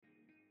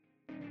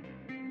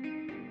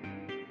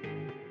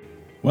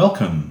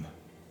Welcome.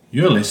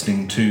 You're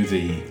listening to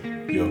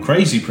the You're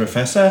Crazy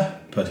Professor,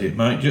 but It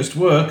Might Just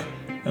Work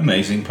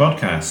amazing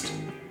podcast.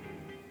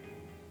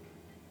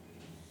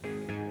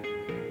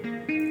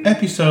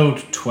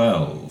 Episode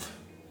 12.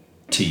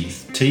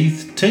 Teeth,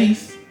 teeth,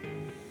 teeth.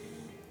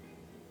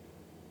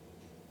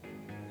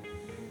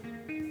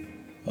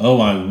 Oh,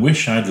 I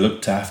wish I'd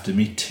looked after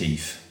me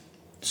teeth.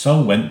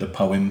 So went the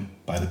poem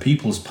by the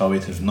people's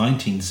poet of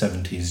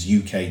 1970s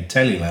UK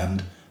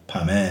Teleland,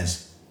 Pam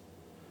Ayres.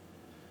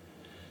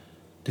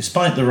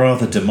 Despite the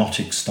rather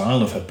demotic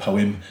style of her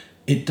poem,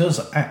 it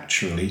does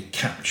actually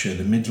capture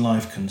the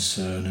midlife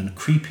concern and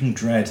creeping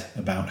dread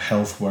about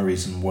health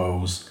worries and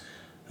woes,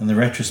 and the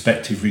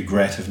retrospective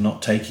regret of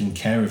not taking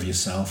care of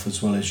yourself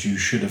as well as you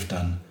should have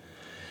done.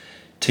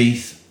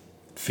 Teeth,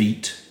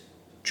 feet,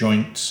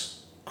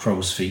 joints,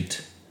 crow's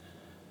feet.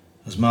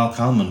 As Mark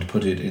Almond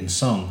put it in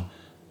song,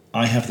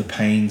 I have the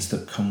pains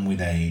that come with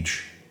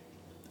age.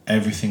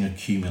 Everything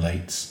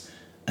accumulates,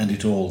 and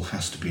it all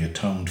has to be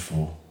atoned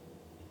for.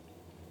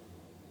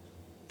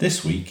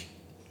 This week,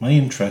 my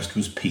interest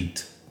was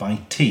piqued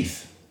by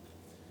teeth.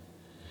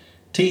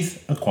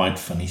 Teeth are quite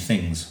funny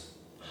things.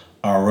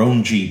 Our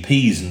own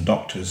GPs and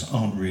doctors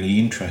aren't really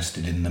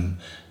interested in them,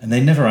 and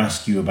they never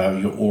ask you about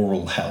your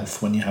oral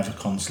health when you have a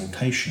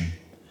consultation.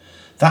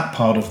 That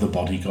part of the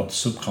body got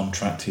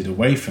subcontracted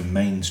away from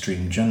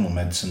mainstream general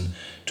medicine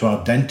to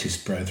our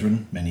dentist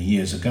brethren many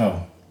years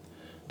ago.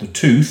 The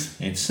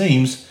tooth, it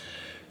seems,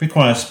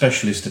 requires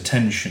specialist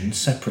attention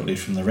separately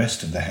from the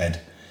rest of the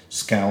head.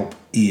 Scalp,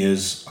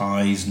 ears,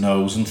 eyes,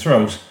 nose and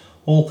throat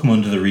all come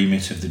under the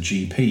remit of the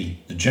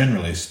GP, the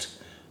generalist,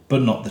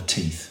 but not the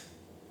teeth.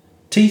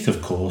 Teeth,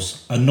 of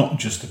course, are not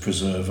just the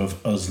preserve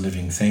of us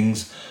living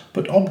things,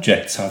 but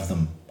objects have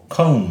them.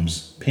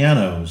 Combs,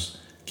 pianos,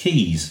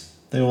 keys,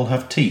 they all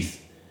have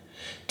teeth.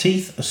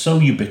 Teeth are so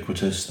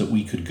ubiquitous that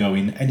we could go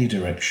in any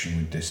direction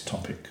with this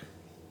topic.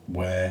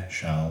 Where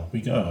shall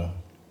we go?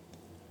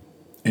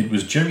 It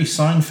was Jerry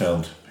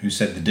Seinfeld who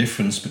said the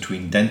difference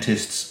between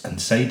dentists and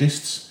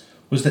sadists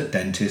was that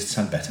dentists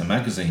had better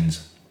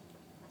magazines.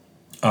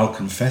 I'll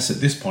confess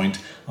at this point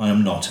I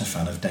am not a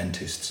fan of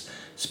dentists,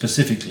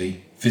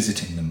 specifically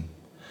visiting them.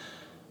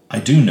 I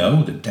do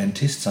know that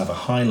dentists have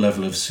a high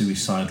level of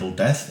suicidal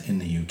death in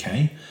the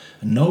UK,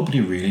 and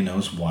nobody really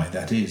knows why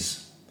that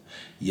is.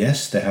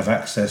 Yes, they have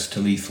access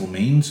to lethal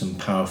means and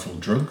powerful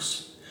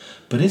drugs,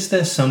 but is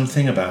there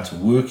something about a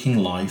working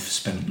life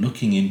spent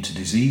looking into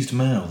diseased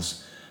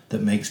mouths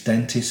that makes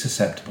dentists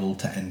susceptible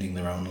to ending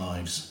their own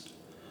lives?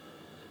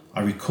 I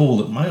recall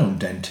that my own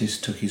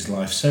dentist took his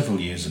life several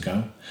years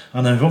ago,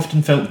 and I've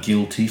often felt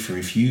guilty for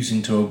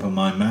refusing to open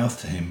my mouth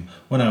to him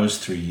when I was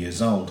 3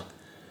 years old.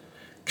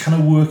 Can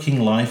a working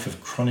life of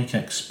chronic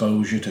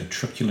exposure to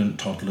truculent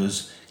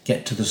toddlers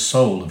get to the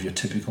soul of your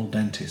typical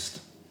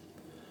dentist?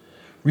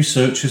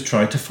 Research has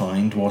tried to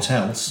find what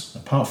else,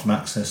 apart from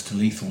access to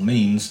lethal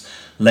means,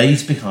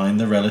 lays behind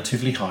the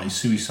relatively high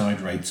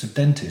suicide rates of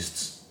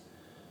dentists.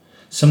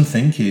 Some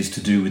think it is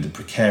to do with the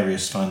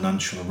precarious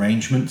financial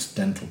arrangements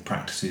dental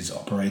practices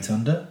operate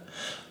under.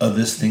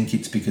 Others think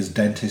it's because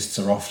dentists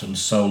are often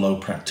solo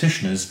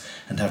practitioners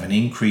and have an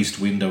increased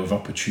window of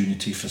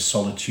opportunity for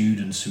solitude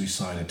and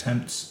suicide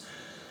attempts.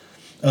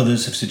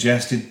 Others have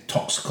suggested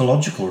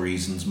toxicological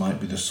reasons might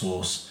be the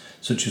source,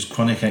 such as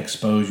chronic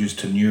exposures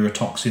to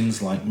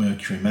neurotoxins like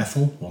mercury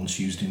methyl, once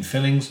used in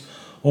fillings,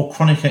 or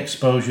chronic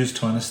exposures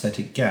to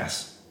anaesthetic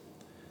gas.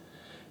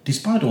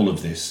 Despite all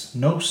of this,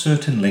 no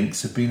certain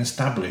links have been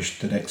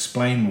established that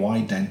explain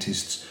why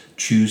dentists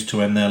choose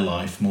to end their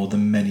life more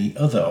than many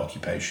other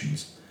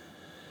occupations.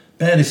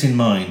 Bear this in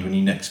mind when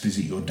you next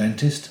visit your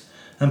dentist,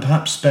 and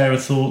perhaps spare a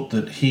thought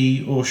that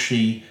he or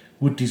she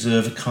would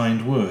deserve a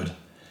kind word.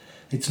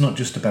 It's not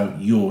just about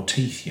your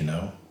teeth, you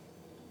know.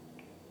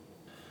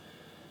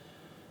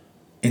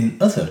 In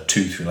other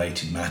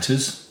tooth-related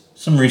matters,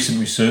 some recent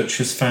research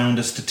has found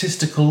a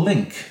statistical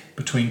link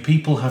between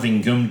people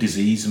having gum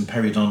disease and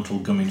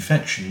periodontal gum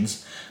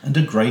infections and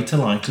a greater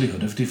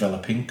likelihood of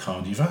developing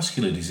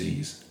cardiovascular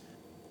disease.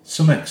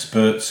 Some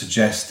experts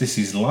suggest this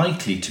is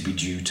likely to be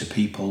due to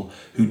people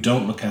who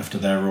don't look after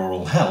their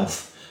oral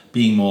health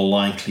being more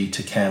likely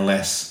to care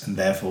less and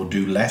therefore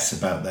do less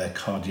about their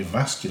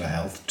cardiovascular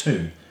health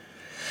too.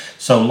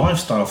 So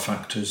lifestyle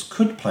factors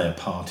could play a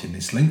part in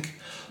this link,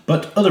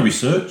 but other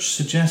research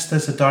suggests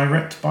there's a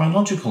direct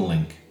biological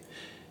link.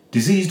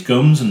 Diseased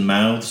gums and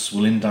mouths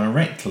will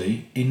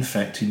indirectly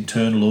infect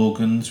internal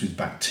organs with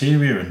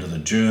bacteria and other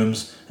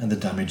germs, and the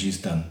damage is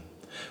done,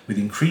 with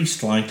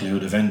increased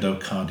likelihood of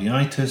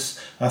endocarditis,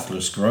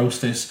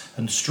 atherosclerosis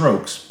and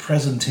strokes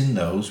present in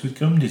those with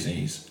gum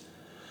disease.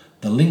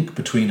 The link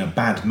between a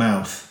bad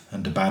mouth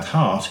and a bad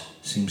heart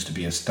seems to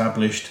be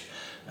established,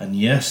 and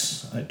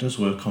yes, it does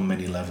work on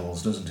many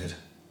levels, doesn't it?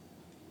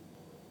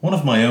 One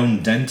of my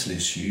own dental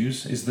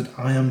issues is that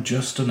I am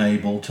just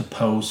unable to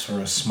pose for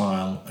a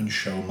smile and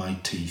show my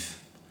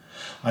teeth.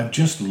 I've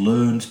just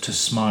learned to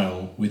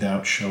smile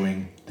without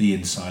showing the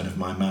inside of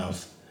my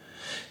mouth.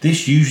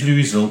 This usually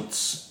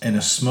results in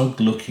a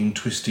smug-looking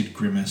twisted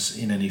grimace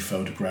in any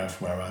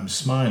photograph where I'm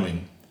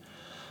smiling.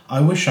 I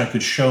wish I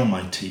could show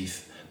my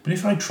teeth, but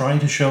if I try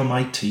to show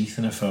my teeth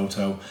in a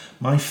photo,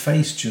 my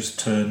face just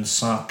turns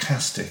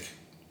sarcastic.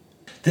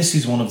 This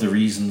is one of the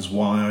reasons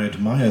why I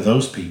admire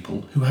those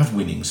people who have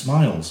winning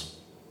smiles.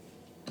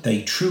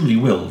 They truly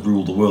will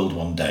rule the world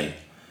one day.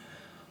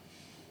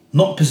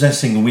 Not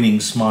possessing a winning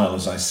smile,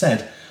 as I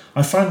said,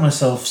 I find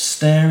myself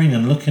staring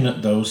and looking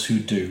at those who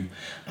do,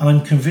 and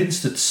I'm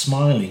convinced that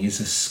smiling is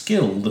a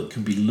skill that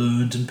can be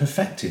learned and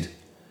perfected.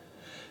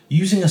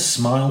 Using a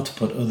smile to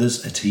put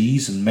others at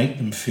ease and make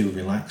them feel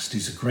relaxed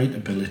is a great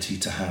ability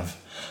to have,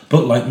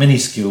 but like many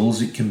skills,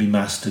 it can be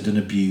mastered and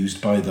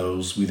abused by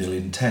those with ill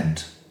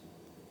intent.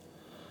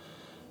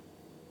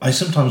 I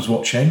sometimes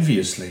watch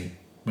enviously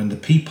when the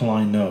people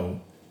I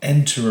know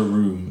enter a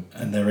room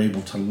and they're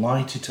able to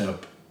light it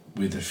up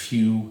with a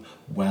few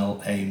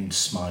well-aimed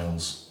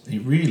smiles.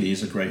 It really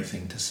is a great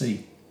thing to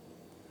see.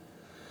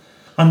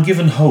 I'm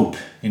given hope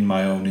in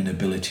my own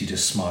inability to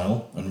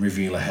smile and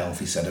reveal a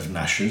healthy set of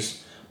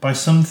gnashes by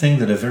something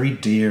that a very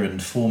dear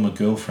and former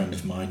girlfriend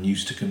of mine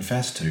used to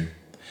confess to.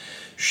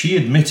 She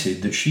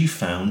admitted that she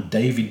found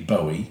David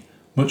Bowie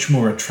much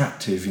more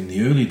attractive in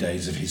the early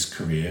days of his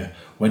career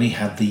when he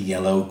had the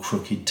yellow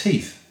crooked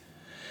teeth.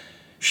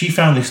 She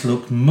found this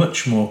look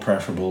much more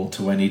preferable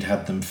to when he'd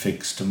had them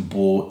fixed and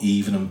bore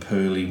even and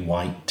pearly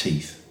white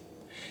teeth.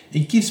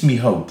 It gives me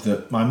hope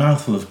that my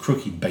mouthful of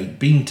crooked baked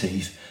bean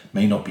teeth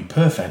may not be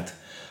perfect,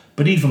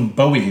 but even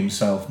Bowie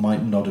himself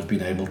might not have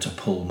been able to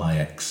pull my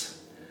ex.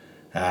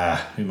 Who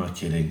am I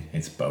kidding?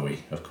 It's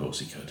Bowie, of course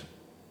he could.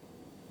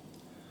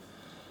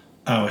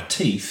 Our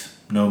teeth,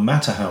 no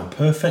matter how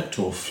perfect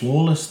or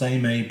flawless they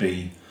may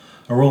be,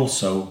 are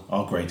also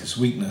our greatest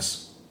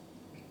weakness.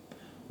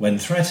 When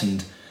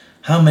threatened,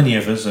 how many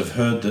of us have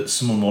heard that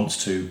someone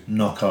wants to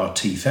knock our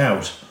teeth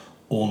out,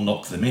 or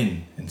knock them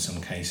in some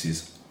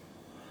cases?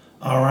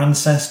 Our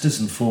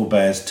ancestors and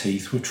forebears'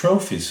 teeth were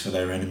trophies for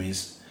their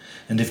enemies,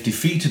 and if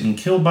defeated and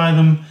killed by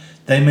them,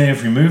 they may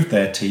have removed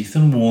their teeth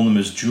and worn them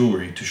as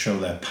jewellery to show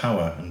their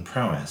power and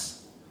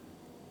prowess.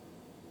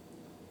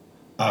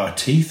 Our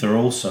teeth are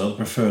also the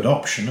preferred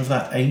option of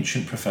that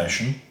ancient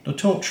profession, the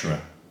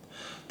torturer.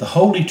 The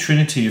holy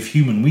trinity of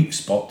human weak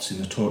spots in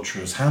the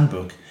torturer's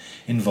handbook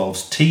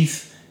involves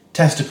teeth,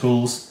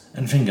 testicles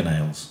and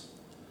fingernails.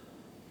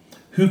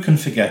 Who can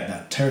forget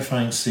that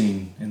terrifying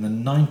scene in the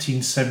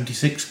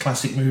 1976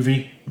 classic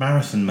movie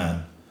Marathon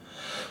Man,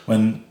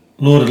 when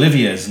Lord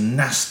Olivier's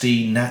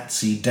nasty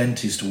Nazi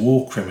dentist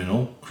war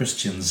criminal,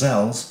 Christian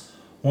Zels,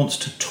 wants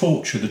to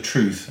torture the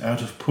truth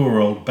out of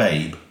poor old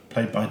Babe,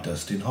 played by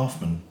Dustin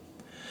Hoffman.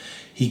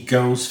 He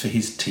goes for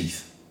his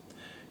teeth.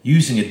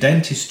 Using a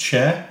dentist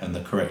chair and the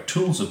correct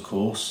tools, of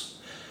course,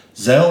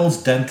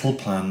 Zell's dental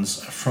plans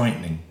are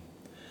frightening.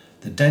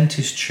 The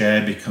dentist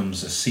chair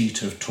becomes a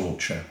seat of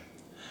torture.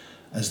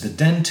 As the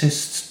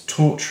dentist's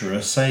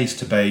torturer says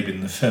to Babe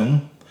in the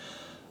film,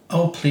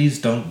 "Oh, please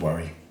don't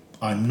worry.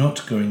 I'm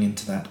not going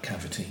into that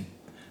cavity.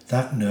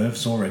 That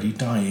nerve's already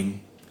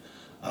dying.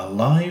 A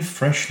live,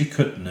 freshly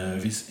cut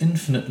nerve is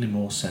infinitely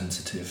more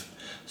sensitive,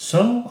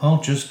 so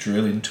I'll just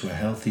drill into a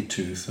healthy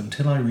tooth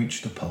until I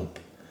reach the pulp,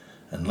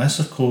 unless,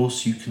 of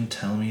course, you can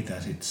tell me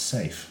that it's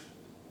safe."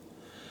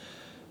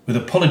 With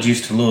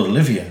apologies to Lord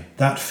Olivier,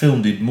 that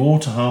film did more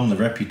to harm the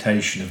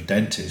reputation of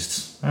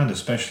dentists, and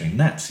especially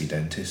Nazi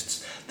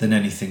dentists, than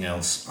anything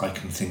else I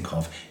can think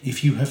of.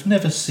 If you have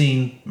never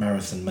seen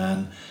Marathon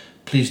Man,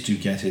 please do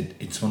get it.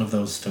 It's one of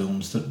those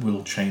films that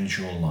will change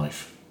your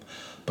life.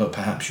 But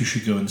perhaps you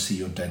should go and see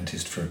your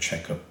dentist for a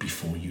checkup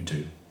before you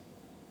do.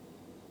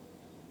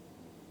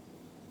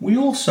 We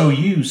also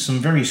use some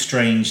very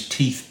strange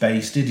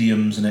teeth-based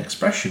idioms and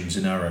expressions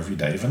in our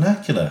everyday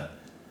vernacular.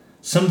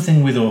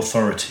 Something with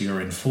authority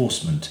or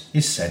enforcement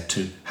is said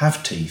to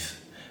have teeth,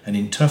 and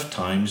in tough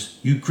times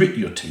you grit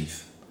your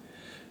teeth.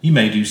 You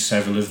may do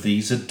several of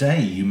these a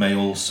day. You may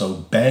also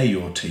bare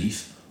your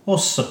teeth, or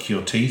suck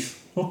your teeth,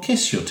 or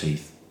kiss your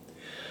teeth.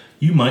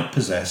 You might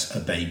possess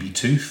a baby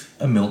tooth,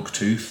 a milk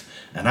tooth,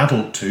 an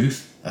adult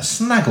tooth, a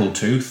snaggle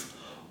tooth,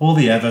 or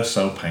the ever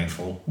so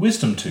painful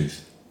wisdom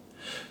tooth.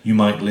 You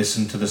might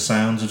listen to the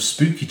sounds of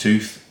spooky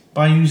tooth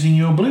by using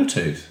your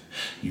Bluetooth.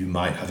 You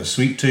might have a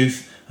sweet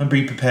tooth and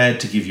be prepared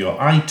to give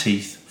your eye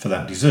teeth for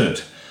that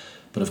dessert.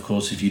 But of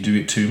course, if you do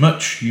it too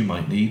much, you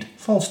might need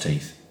false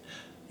teeth.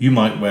 You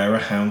might wear a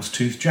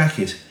houndstooth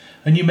jacket,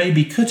 and you may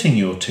be cutting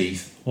your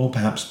teeth, or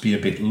perhaps be a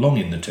bit long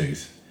in the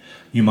tooth.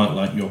 You might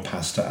like your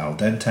pasta al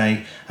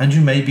dente, and you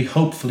may be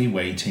hopefully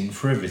waiting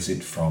for a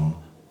visit from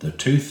the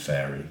Tooth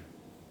Fairy.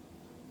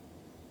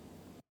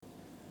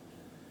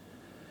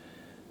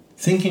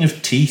 Thinking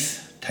of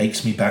teeth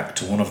takes me back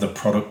to one of the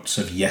products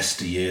of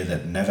yesteryear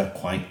that never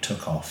quite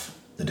took off.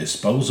 The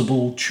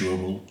disposable,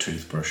 chewable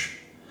toothbrush.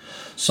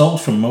 Sold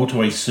from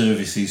Motorway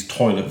Services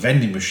toilet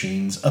vending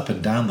machines up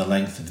and down the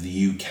length of the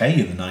UK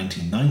in the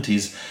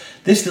 1990s,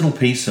 this little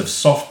piece of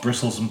soft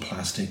bristles and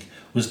plastic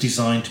was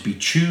designed to be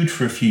chewed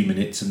for a few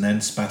minutes and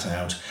then spat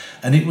out,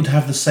 and it would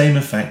have the same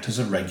effect as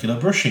a regular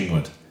brushing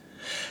would.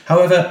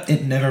 However,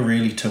 it never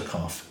really took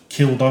off.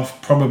 killed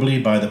off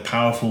probably by the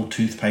powerful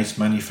toothpaste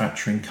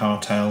manufacturing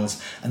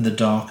cartels and the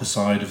darker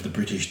side of the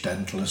British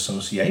Dental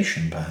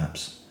Association,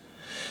 perhaps.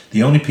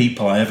 The only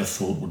people I ever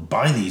thought would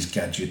buy these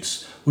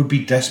gadgets would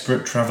be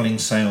desperate travelling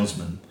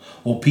salesmen,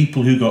 or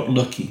people who got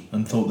lucky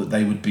and thought that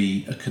they would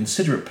be a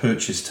considerate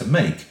purchase to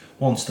make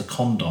once the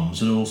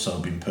condoms had also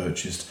been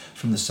purchased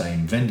from the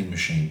same vending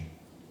machine.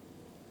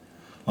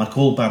 Like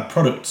all bad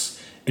products,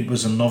 it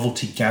was a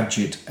novelty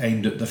gadget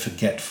aimed at the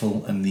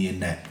forgetful and the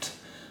inept,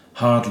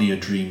 hardly a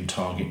dream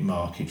target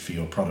market for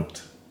your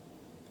product.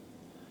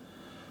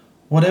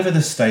 Whatever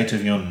the state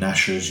of your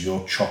gnashers,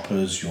 your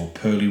choppers, your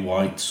pearly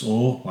whites,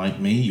 or, like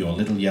me, your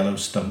little yellow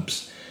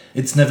stumps,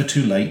 it's never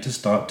too late to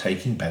start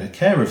taking better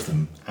care of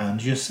them,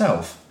 and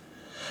yourself.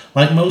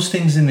 Like most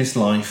things in this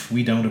life,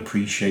 we don't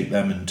appreciate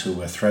them until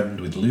we're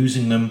threatened with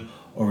losing them,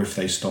 or if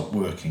they stop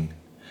working.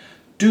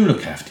 Do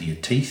look after your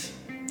teeth,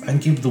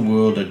 and give the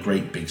world a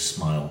great big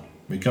smile,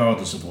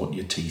 regardless of what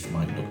your teeth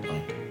might look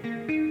like.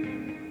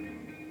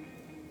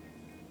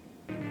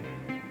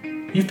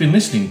 You've been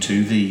listening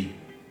to the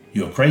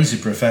You're Crazy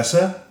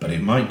Professor, but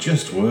it might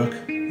just work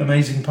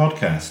amazing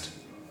podcast.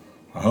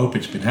 I hope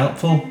it's been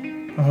helpful.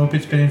 I hope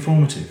it's been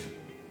informative.